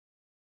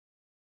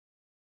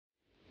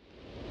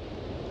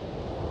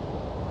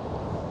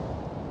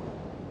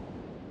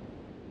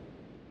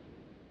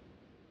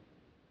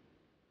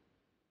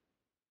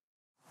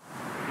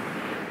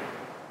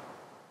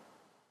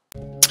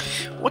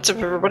What's up,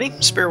 everybody?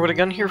 Spirit with a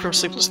Gun here from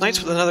Sleepless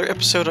Nights with another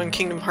episode on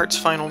Kingdom Hearts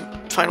Final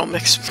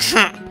Mix.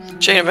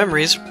 Chain of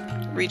Memories.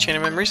 Re-Chain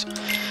of Memories.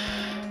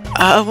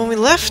 When we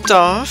left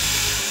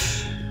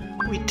off,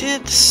 we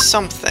did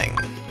something.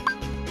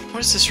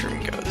 Where does this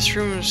room go? This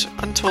room's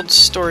Untold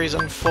Stories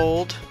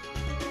Unfold.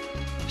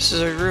 This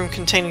is a room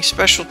containing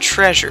special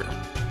treasure.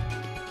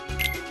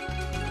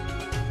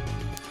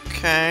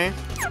 Okay.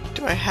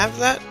 Do I have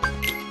that?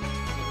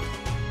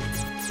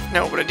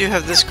 No, but I do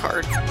have this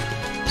card.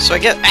 So I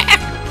get... Ah!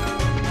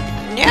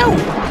 No!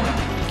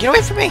 Get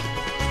away from me!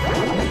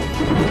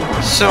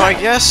 So I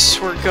guess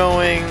we're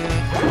going...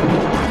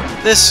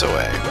 this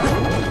way.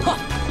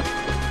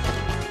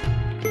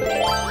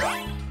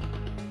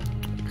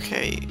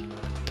 Okay.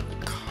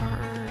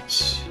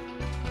 Cards...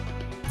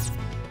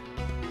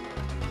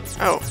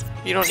 Oh,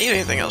 you don't need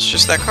anything else,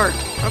 just that card.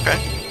 Okay.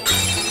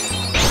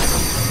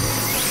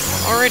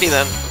 Alrighty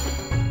then.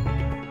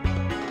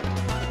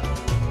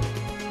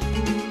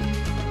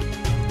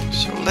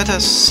 So let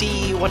us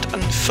see what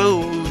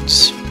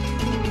unfolds.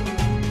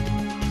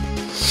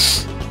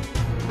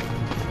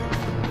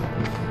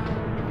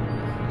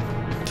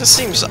 This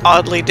seems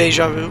oddly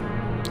deja vu.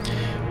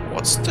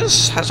 What's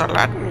this? Has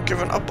Aladdin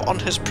given up on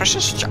his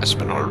precious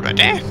Jasmine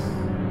already?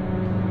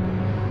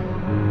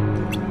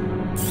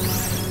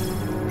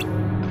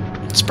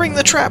 Spring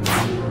the trap!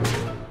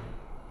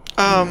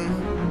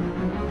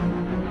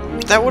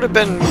 That would have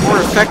been more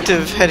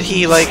effective had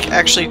he, like,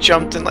 actually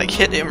jumped and, like,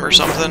 hit him or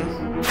something.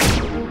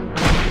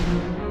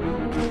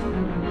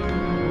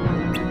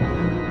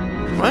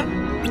 What?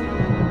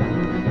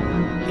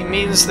 He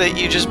means that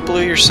you just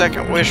blew your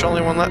second wish,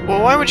 only one left.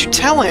 Well, why would you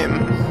tell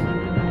him?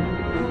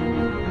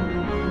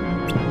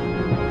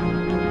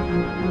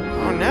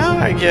 Oh, now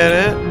I get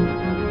it.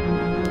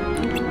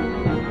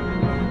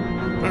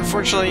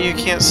 Unfortunately, you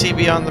can't see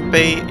beyond the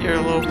bait. Your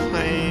little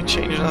play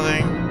changed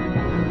nothing.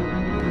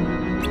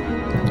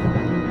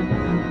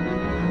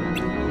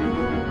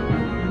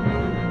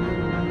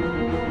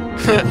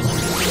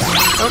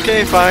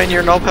 Okay, fine,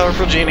 you're an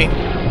all-powerful genie.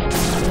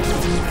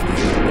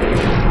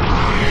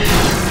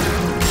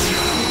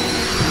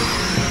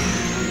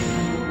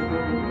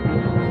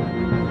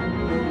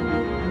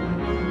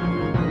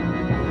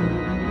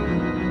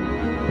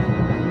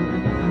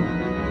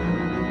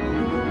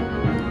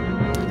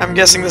 I'm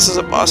guessing this is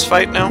a boss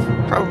fight now,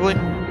 probably.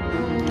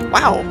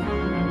 Wow!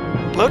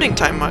 Loading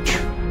time much.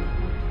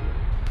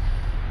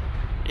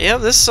 Yeah,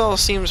 this all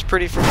seems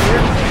pretty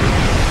familiar.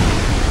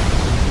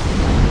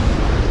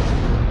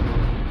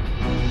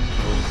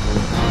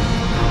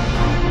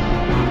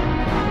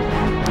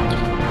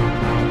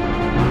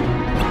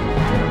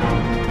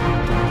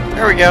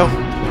 There we go.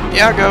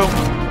 Iago.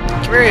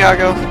 Come here,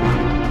 Iago.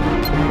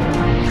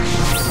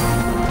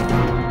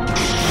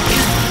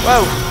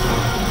 Whoa.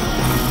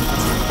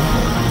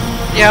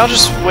 Yeah, I'll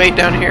just wait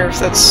down here if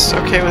that's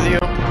okay with you.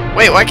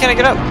 Wait, why can't I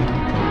get up?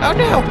 Oh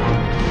no!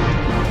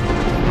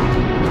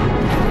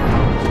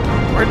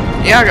 Where'd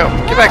Iago?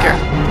 Get back here.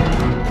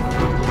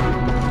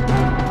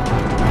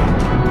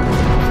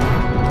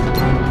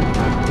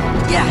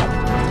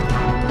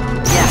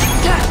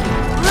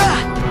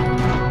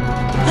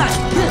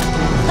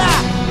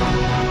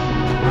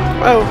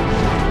 Whoa.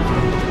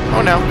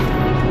 Oh no.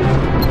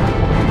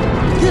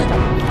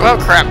 Oh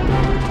crap.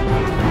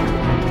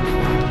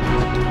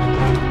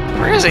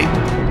 Where is he?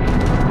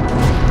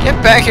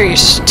 Get back here, you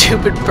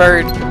stupid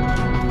bird.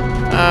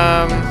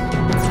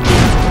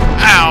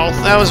 Ow,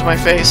 that was my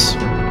face.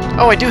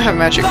 Oh, I do have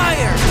magic.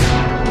 Fire!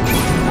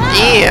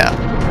 Yeah.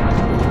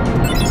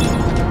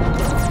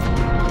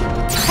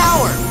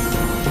 Power!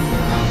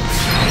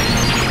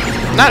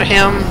 Not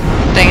him.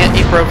 Dang it,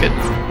 he broke it.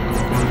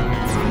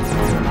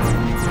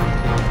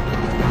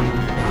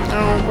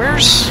 Oh,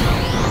 where's...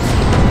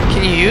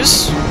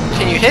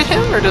 Can you hit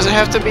him, or does it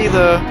have to be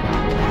the...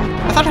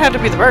 I thought it had to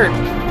be the bird.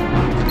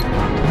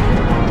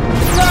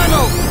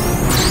 Donald!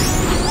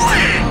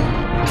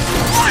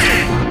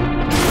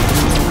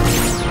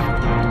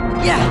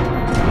 Yeah.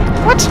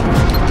 What?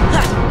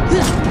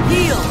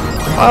 Heal.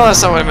 Well,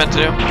 that's not what I meant to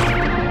do.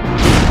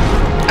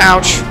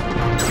 Ouch.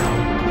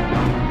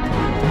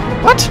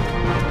 What?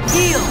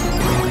 Heal.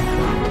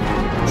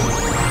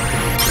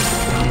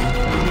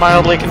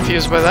 Mildly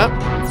confused by that.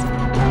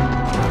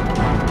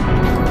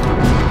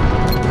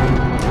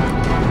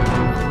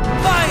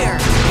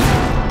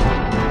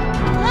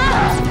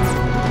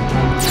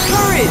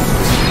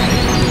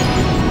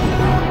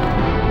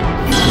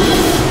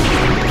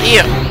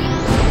 Yeah.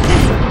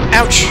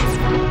 Ouch.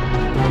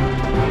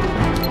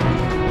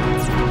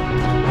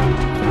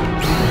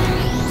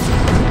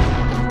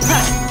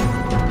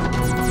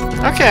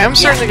 Okay, I'm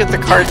starting to get the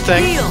card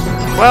thing.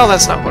 Well,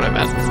 that's not what I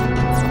meant.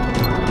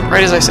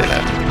 Right as I say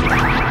that.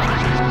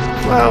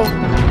 Whoa.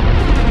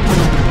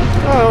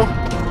 Whoa.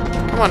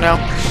 Come on now.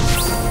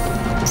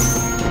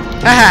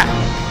 Aha!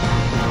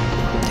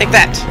 Take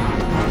that.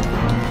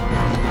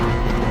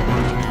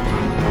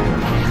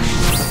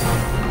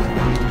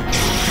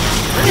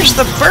 Where's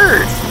the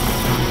bird?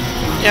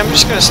 Yeah, I'm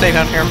just gonna stay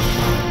down here.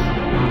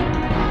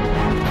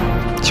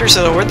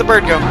 Seriously though, where'd the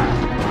bird go?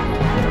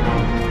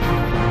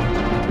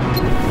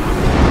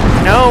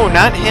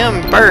 not him,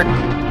 Bird.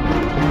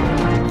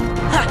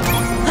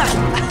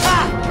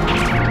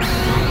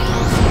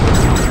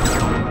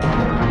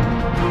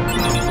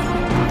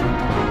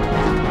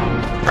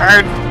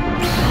 Bird.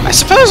 I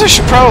suppose I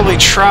should probably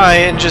try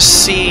and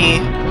just see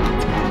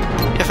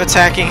if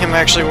attacking him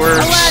actually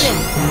works.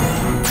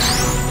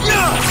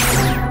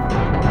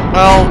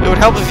 Well, it would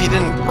help if he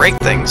didn't break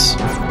things.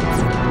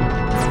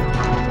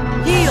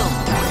 Heal.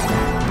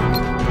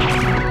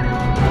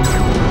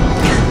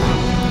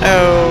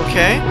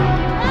 Okay.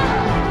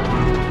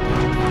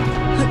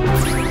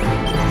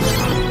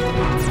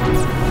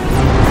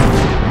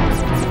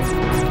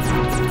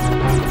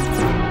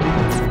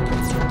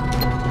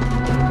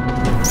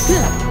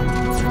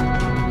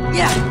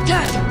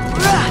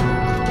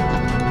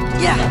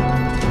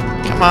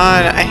 Come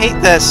on, I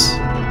hate this.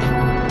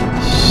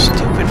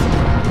 Stupid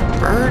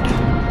bird.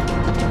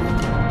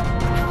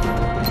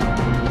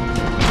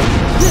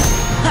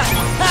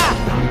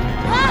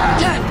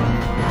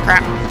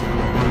 Crap.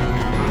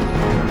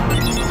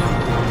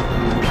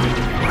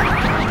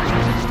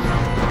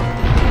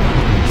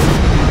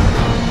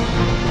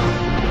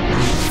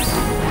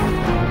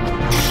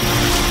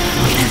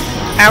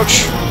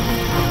 Ouch.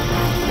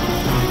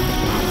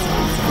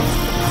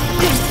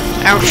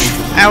 Ouch.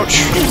 Ouch.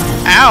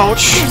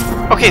 Ouch.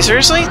 Okay,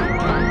 seriously?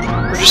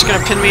 We're just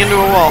gonna pin me into a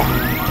wall.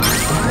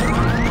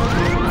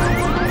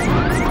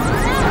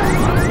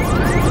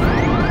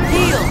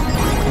 Heal.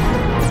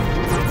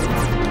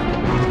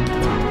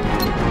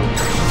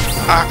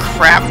 Ah,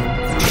 crap.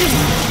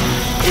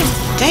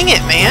 Dang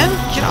it, man!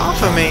 Get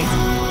off of me.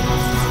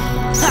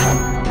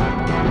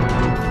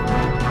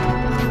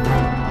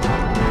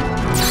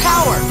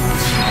 Power.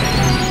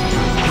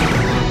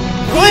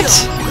 What?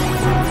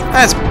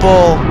 That's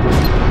bull.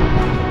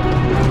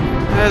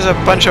 That is a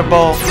bunch of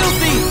bull.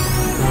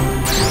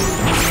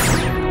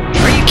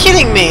 Are you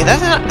kidding me?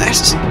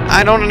 That's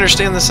I don't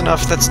understand this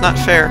enough. That's not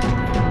fair.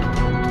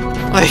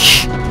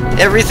 Like,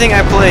 everything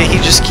I play, he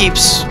just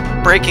keeps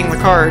breaking the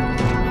card.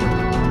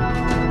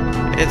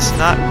 It's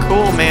not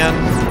cool, man.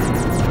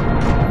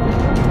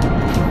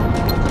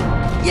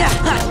 Yeah.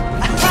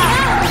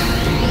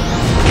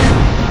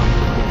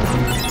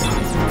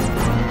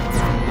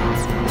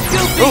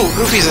 Oh,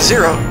 Goofy's a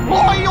 0.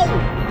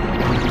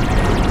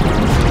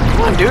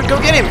 Come on, dude, go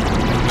get him!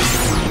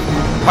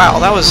 Wow,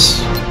 that was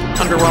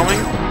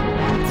underwhelming.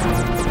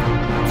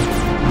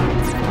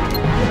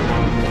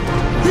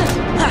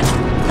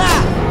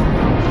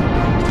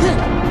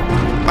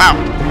 Wow,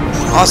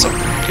 awesome.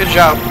 Good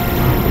job.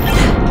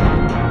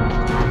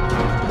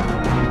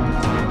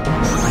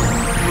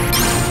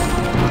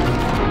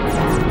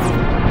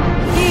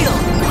 Heal.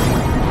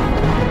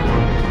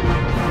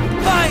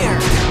 Fire.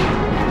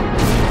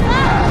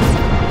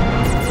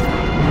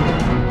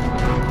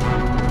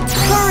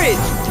 Courage.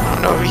 I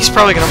don't know, he's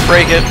probably gonna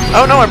break it.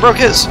 Oh no, I broke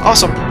his.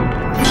 Awesome.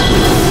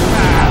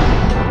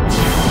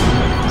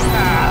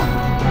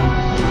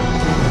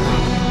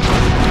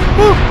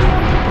 Whew.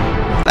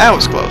 That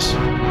was close.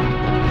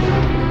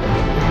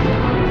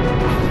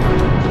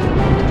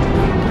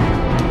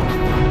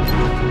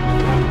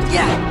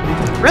 Yeah.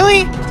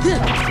 Really?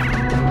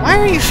 Why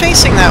are you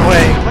facing that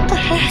way? What the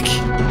heck?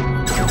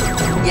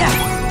 Yeah.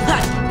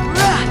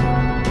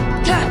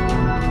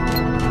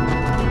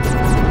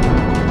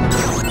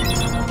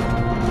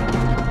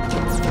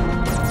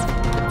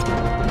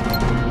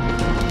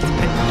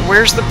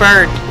 Where's the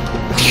bird?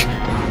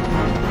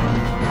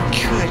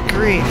 Good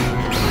grief.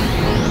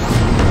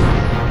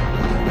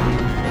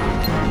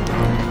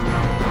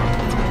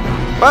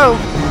 Whoa!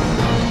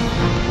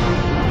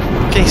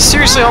 Okay, he's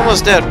seriously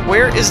almost dead.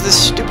 Where is this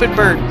stupid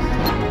bird?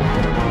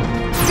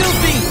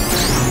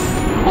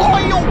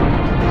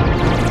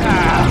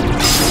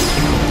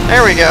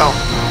 There we go.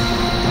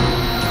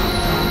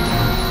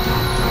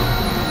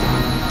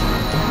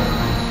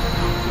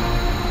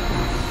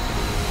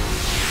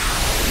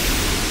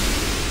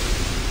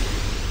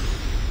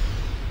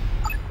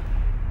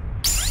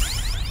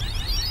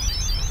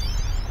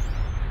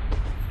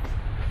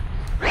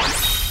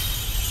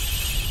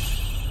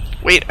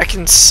 Wait, I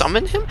can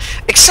summon him?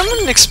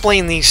 Someone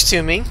explain these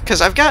to me, because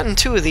I've gotten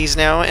 2 of these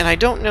now, and I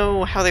don't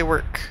know how they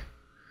work.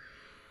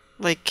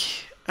 Like,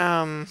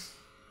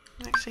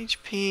 max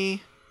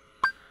HP...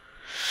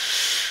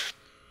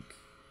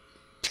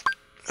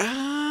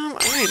 I'm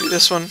gonna do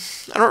this one.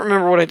 I don't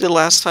remember what I did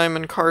last time,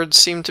 and cards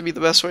seem to be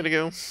the best way to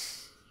go.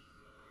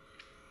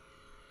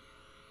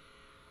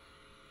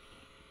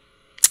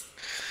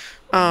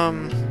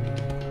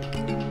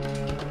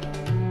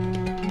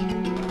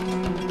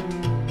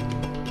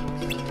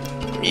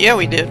 Yeah,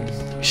 we did.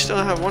 We still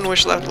have 1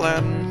 wish left,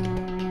 Aladdin.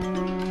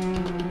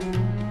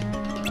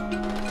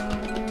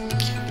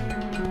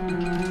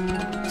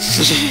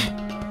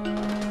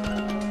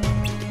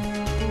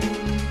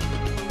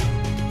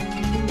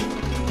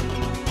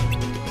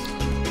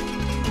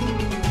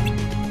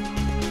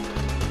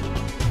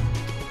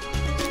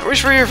 I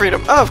wish for your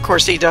freedom. Oh, of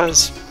course he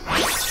does.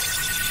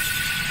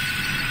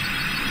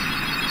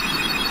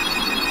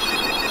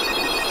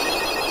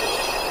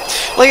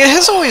 Like, it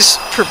has always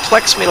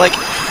perplexed me, like,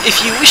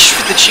 if you wish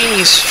for the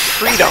genie's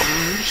freedom,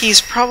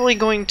 he's probably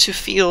going to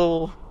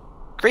feel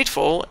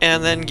grateful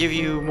and then give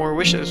you more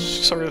wishes,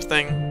 sort of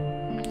thing.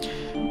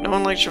 No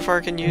one like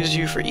Jafar can use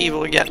you for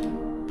evil again.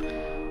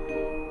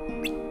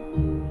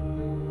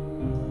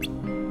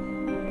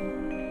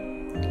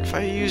 If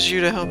I use you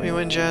to help me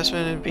win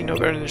Jasmine, it'd be no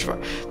better than Jafar.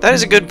 That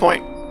is a good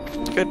point.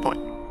 Good point.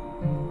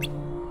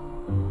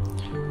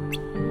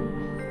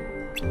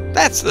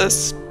 That's the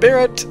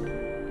spirit!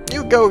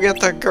 You go get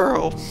the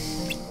girl!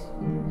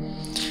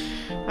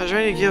 I was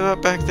ready to give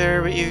up back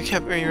there, but you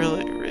kept me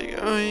really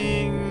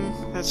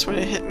going. That's when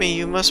it hit me.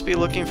 You must be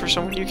looking for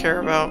someone you care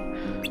about.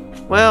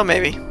 Well,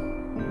 maybe.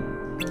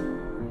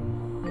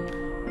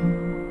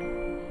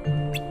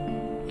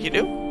 You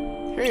do?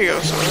 Here you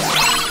go, Sora.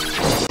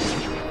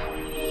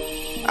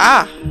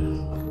 Ah!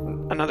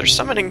 Another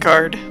summoning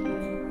card.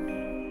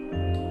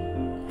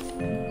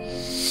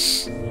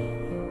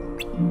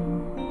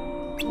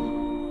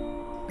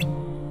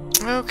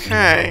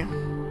 Okay.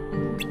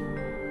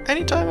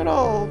 Anytime at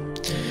all.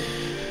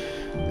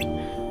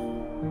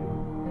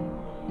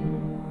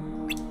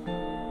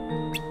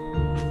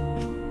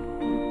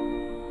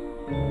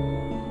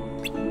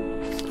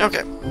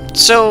 Okay,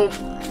 so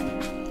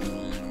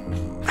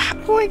how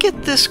do I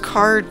get this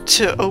card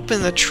to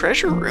open the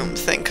treasure room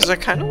thing? Because I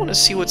kind of want to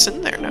see what's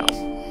in there now.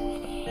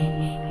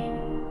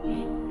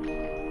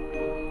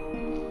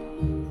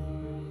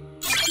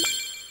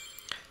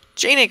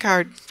 Genie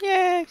card!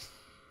 Yay!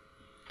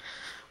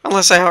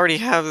 Unless I already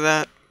have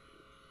that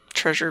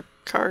treasure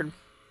card.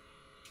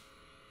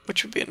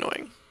 Which would be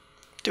annoying.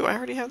 Do I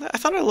already have that? I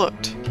thought I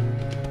looked.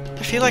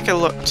 I feel like I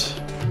looked.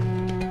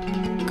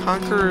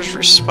 Conqueror's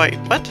Respite.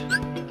 What?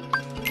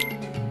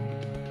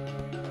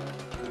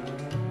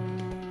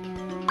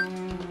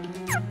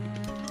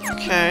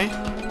 Okay.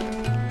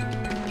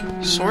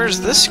 So where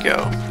does this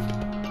go?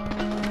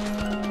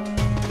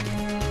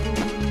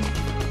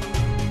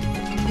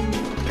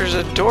 There's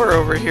a door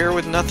over here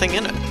with nothing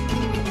in it.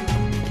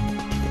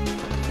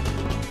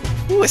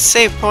 Ooh, a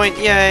save point,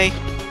 yay!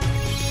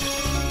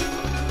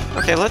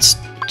 Okay, let's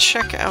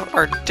check out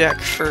our deck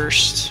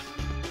first.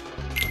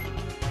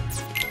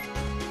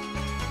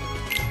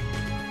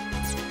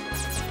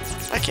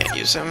 I can't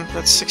use him,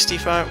 that's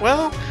 65.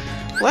 Well,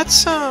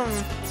 let's,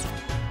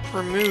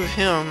 remove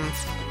him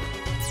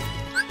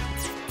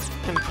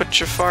and put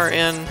Jafar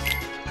in.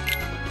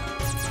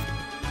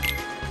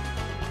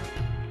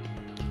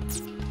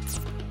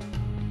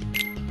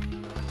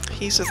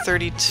 He's a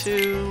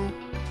 32...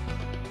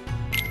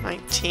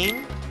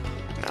 19?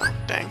 No,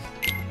 dang.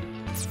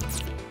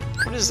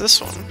 What is this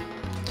one?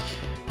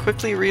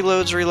 Quickly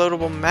reloads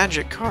reloadable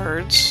magic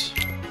cards.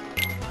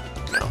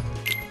 No.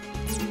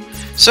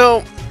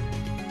 So,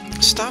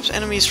 stops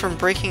enemies from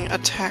breaking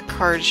attack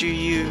cards you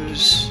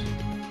use.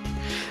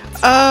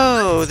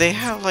 Oh, they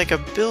have like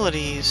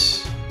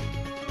abilities.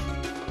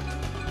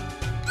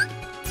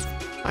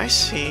 I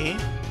see.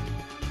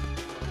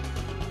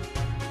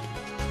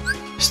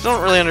 Still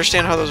don't really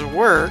understand how those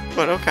work,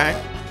 but okay.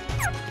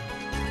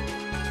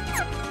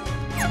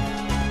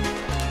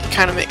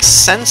 Kind of makes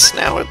sense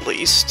now, at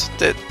least,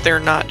 that they're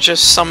not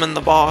just summon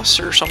the boss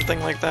or something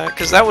like that,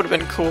 because that would have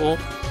been cool.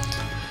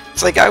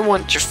 It's like, I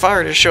want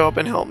Jafar to show up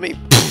and help me.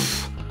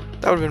 Pfft,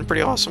 that would have been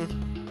pretty awesome.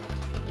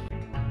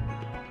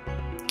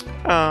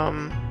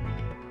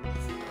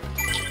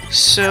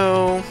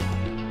 So,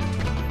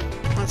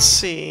 let's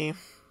see.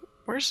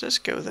 Where's this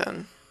go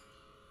then?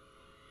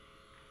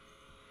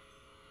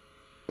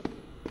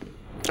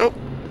 Oh,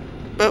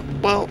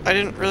 well, I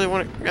didn't really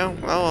want to go.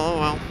 Oh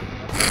well.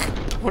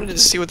 I wanted to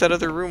see what that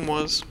other room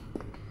was.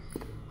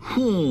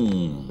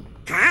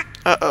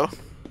 Uh-oh.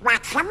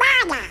 What's the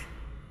matter?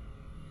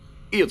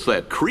 It's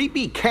that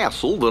creepy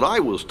castle that I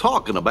was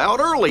talking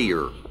about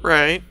earlier.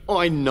 Right.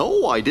 I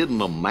know I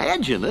didn't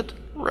imagine it.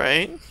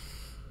 Right.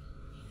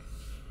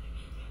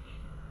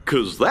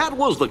 'Cause that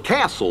was the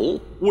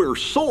castle where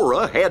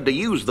Sora had to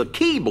use the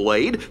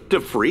Keyblade to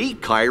free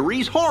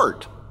Kyrie's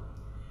heart.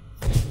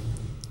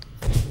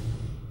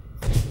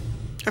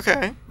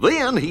 Okay.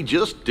 Then he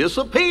just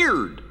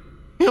disappeared.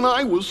 And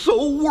I was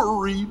so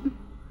worried.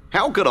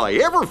 How could I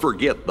ever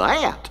forget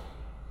that?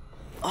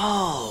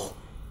 Oh,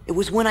 it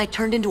was when I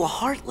turned into a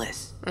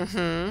Heartless.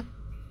 Mm-hmm.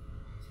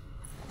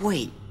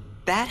 Wait,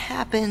 that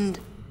happened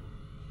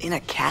in a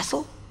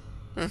castle?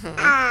 Mm-hmm.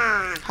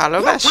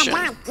 Hello,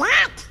 Bastion.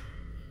 What?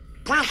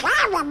 Because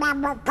I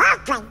remember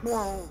perfectly.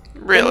 Then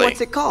Really?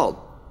 what's it called?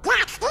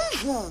 That's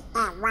easy, was.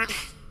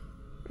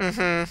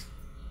 Mm-hmm.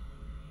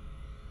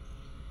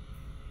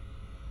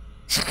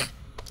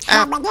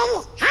 Somebody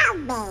help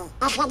me.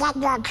 Is it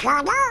in your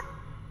corner?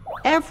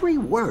 Every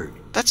word.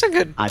 That's a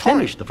good I point.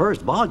 finished the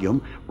first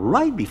volume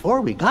right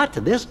before we got to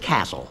this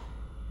castle.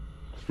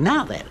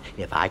 Now then,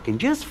 if I can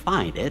just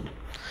find it...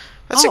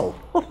 That's a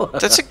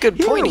good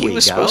here point. He we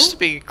was go. supposed to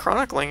be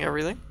chronicling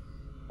everything.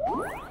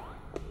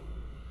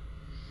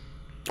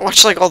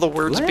 Watch, like, all the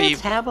words be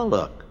Let's have a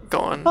look.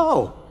 gone.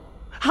 Oh,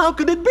 how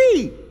could it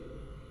be?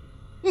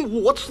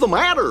 What's the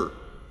matter?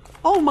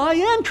 Oh, my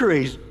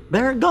entries.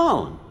 They're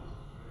gone.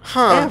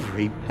 Huh.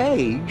 Every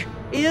page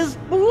is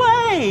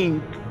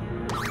blank.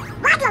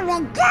 What do we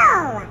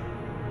do?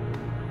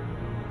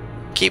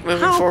 Keep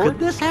moving How forward. could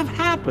this have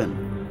happened?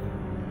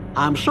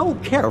 I'm so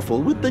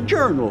careful with the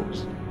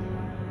journals.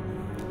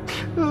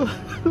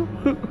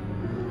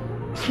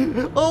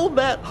 All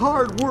that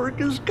hard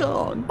work is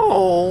gone.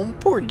 Oh,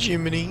 poor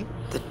Jiminy.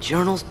 The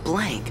journal's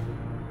blank.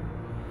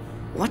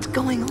 What's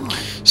going on?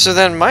 So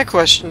then my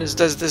question is,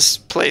 does this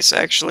place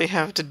actually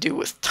have to do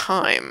with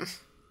time?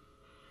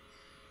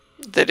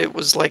 That it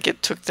was like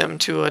it took them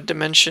to a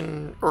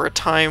dimension or a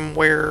time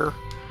where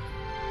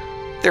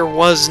there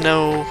was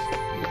no...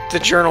 the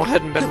journal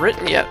hadn't been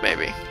written yet,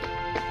 maybe.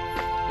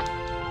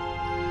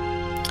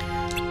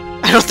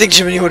 I don't think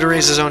Jiminy would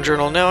erase his own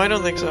journal. No, I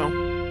don't think so.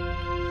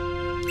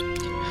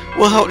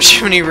 We'll help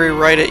Jiminy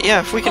rewrite it. Yeah,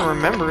 if we can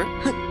remember it.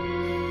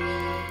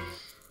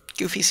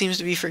 Goofy seems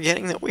to be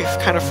forgetting that we've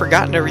kind of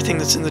forgotten everything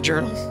that's in the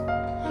journal.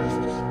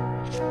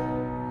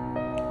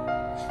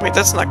 Wait,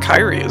 that's not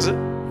Kyrie, is it?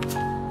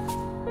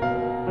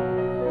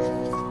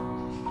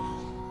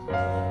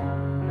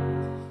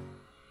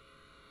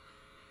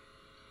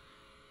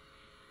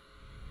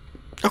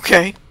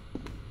 Okay.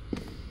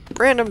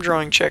 Random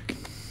drawing check.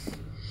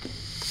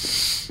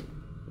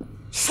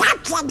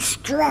 Something's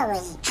screwy.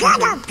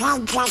 Journal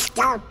pages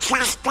don't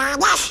trust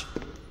us.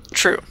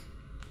 True.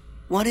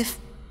 What if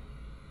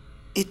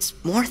it's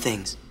more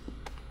things?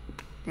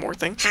 More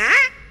things.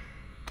 Huh?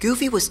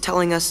 Goofy was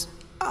telling us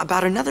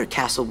about another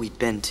castle we'd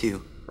been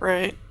to,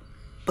 Right.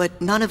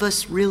 but none of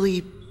us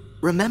really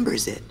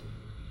remembers it.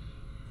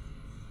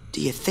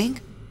 Do you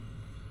think?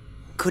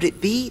 Could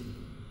it be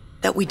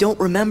that we don't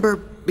remember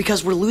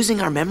because we're losing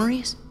our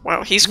memories?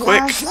 Wow, he's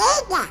quick. Losing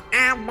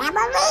our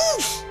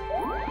memories.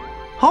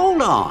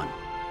 Hold on.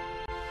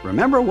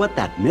 Remember what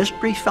that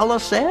mystery fella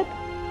said?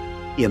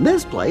 In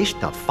this place,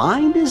 to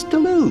find is to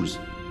lose,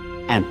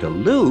 and to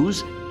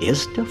lose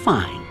is to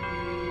find.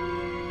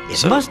 It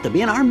So- must have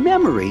been our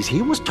memories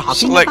he was talking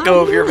So about. let go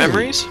of your losing.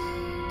 memories?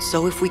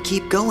 So if we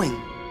keep going,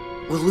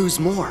 we'll lose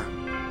more.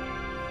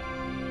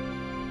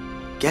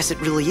 Guess it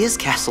really is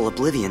Castle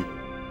Oblivion.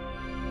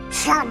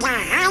 So the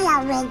higher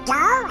we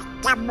go,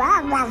 the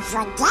more we'll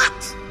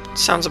forget.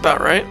 Sounds about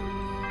right.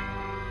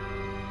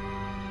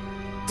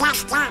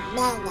 Does that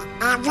mean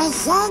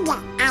everything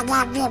and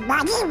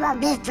everybody will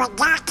be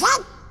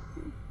forgotten?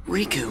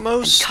 Riku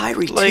Most and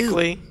Kyrie too.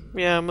 likely.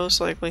 Yeah,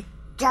 most likely.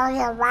 Do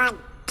you want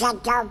to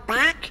go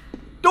back?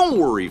 Don't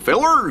worry,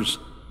 fellers.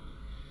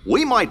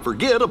 We might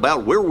forget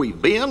about where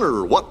we've been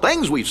or what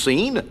things we've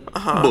seen,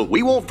 but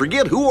we won't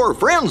forget who our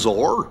friends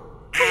are.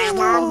 I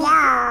don't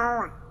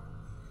know.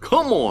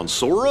 Come on,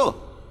 Sora.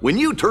 When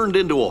you turned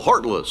into a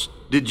Heartless,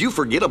 did you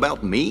forget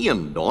about me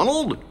and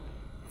Donald?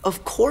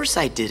 Of course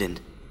I didn't.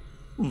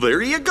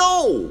 There you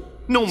go.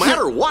 No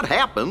matter what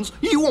happens,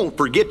 you won't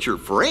forget your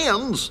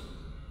friends.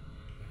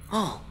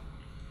 Oh,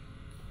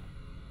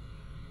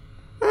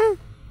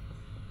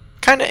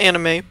 Kinda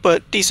anime,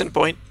 but decent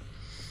point.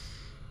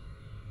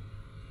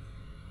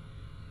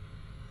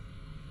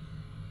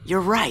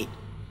 you're right.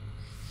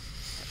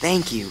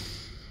 Thank you,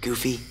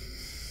 Goofy.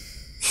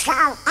 So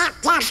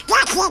if there's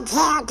nothing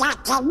here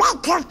that can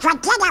make you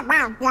forget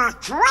about your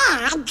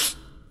friends,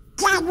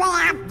 then we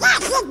have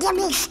nothing to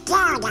be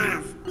scared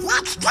of.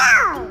 Let's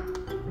go!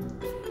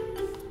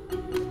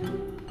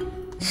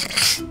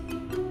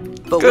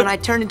 But Good. when I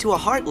turned into a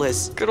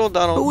Heartless, Good old who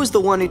Donald. was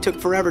the one who took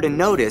forever to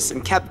notice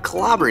and kept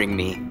clobbering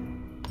me?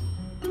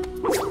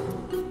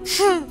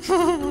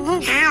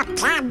 How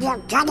come you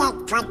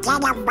couldn't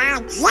forget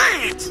about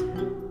that?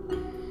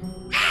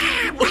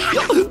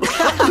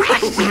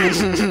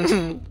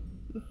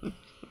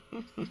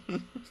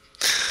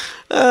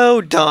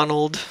 Oh,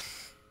 Donald.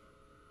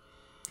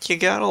 You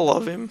gotta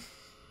love him.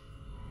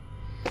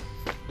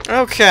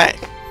 Okay.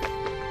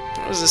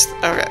 What is this?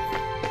 Okay.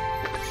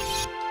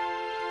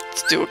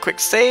 Let's do a quick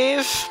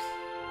save.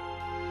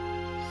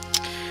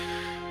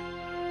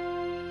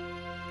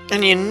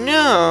 And you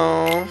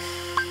know...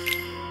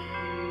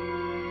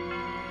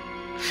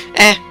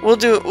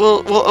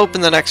 we'll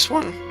open the next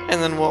one,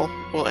 and then we'll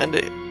end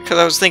it. Because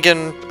I was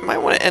thinking, I might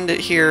want to end it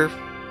here,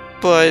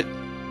 but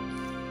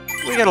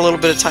we got a little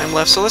bit of time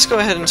left, so let's go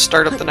ahead and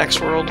start up the next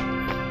world.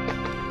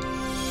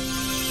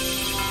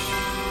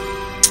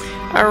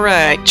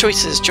 Alright,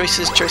 choices,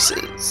 choices,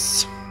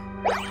 choices.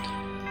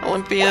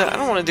 Olympia, I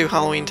don't want to do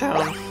Halloween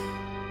Town.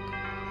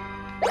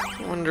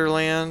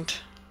 Wonderland.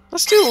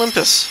 Let's do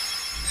Olympus.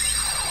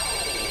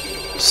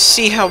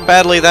 See how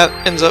badly that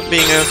ends up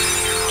being a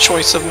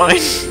choice of mine.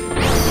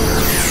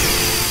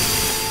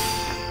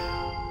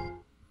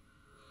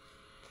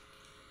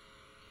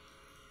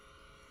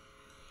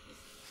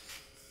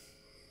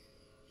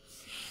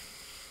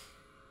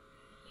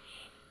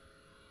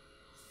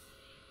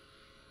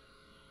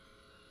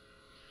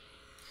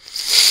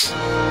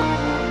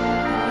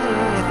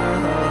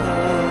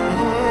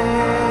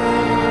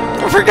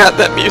 I forgot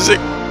that music.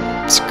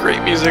 It's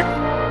great music.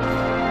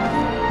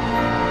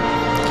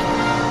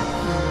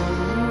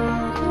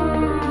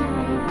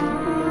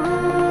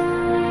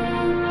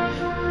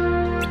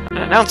 An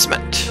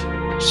announcement.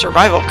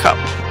 Survival Cup.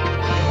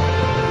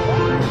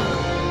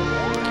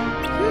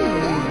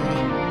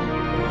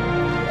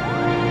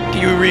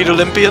 read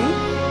Olympian?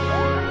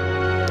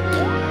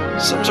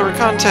 Some sort of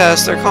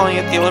contest. They're calling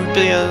it the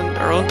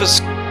Olympus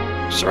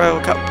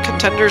Survival Cup.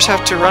 Contenders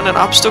have to run an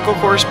obstacle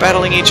course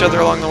battling each other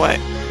along the way.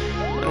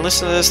 And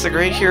listen to this, the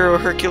great hero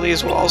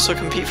Hercules will also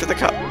compete for the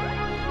cup.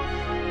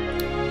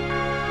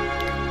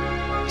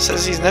 He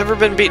says he's never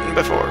been beaten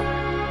before.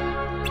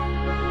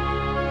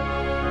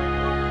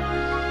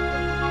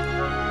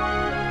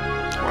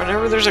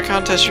 Whenever there's a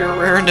contest, you're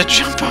raring to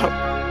jump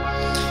up.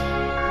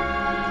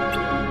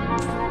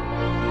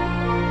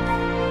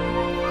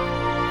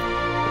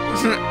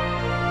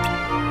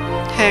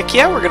 Heck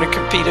yeah, we're gonna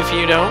compete if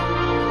you don't.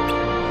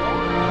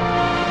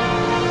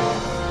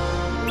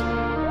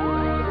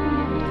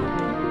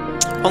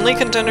 Only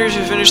contenders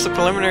who finish the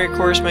preliminary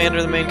course may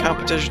enter the main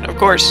competition. Of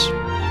course.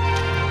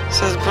 It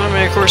says the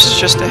preliminary course is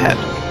just ahead.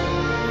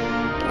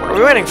 What are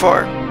we waiting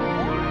for?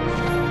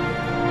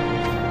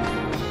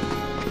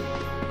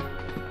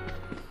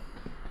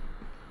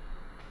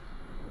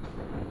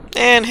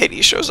 And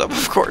Hades shows up,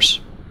 of course.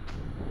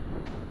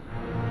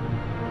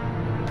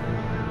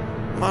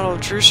 Model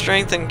of true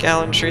strength and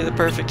gallantry, the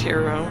perfect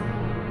hero.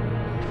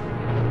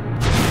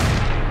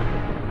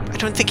 I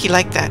don't think he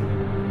liked that.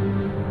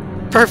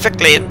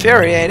 Perfectly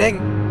infuriating.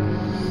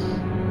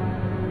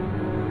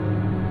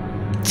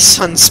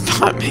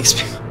 Sunspot makes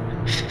me...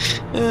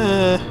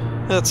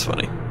 that's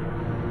funny.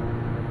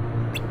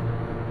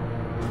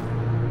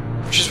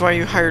 Which is why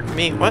you hired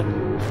me. What?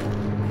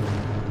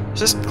 Is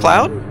this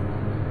Cloud?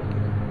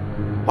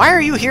 Why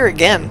are you here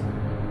again?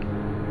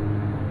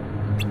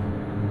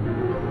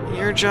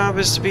 Your job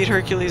is to beat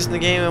Hercules in the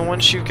game, and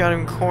once you've got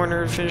him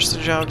cornered, finish the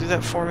job. Do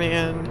that for me,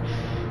 and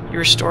you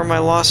restore my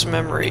lost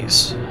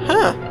memories.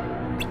 Huh.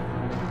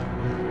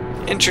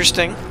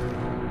 Interesting.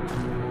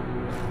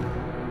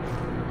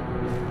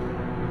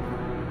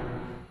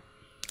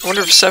 I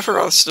wonder if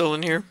Sephiroth's still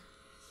in here.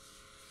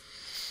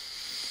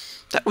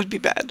 That would be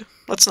bad.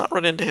 Let's not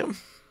run into him.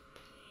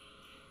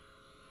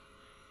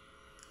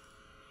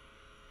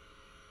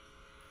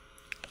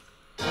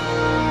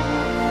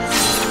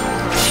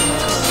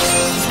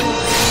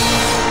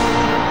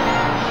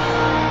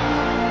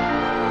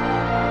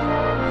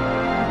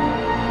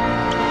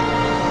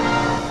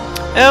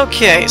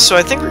 Okay, so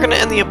I think we're going to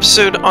end the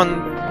episode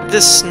on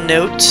this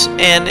note,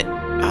 and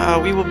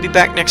we will be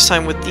back next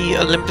time with the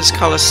Olympus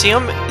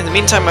Coliseum. In the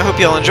meantime, I hope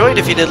you all enjoyed.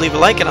 If you did, leave a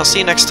like, and I'll see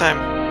you next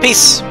time.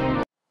 Peace!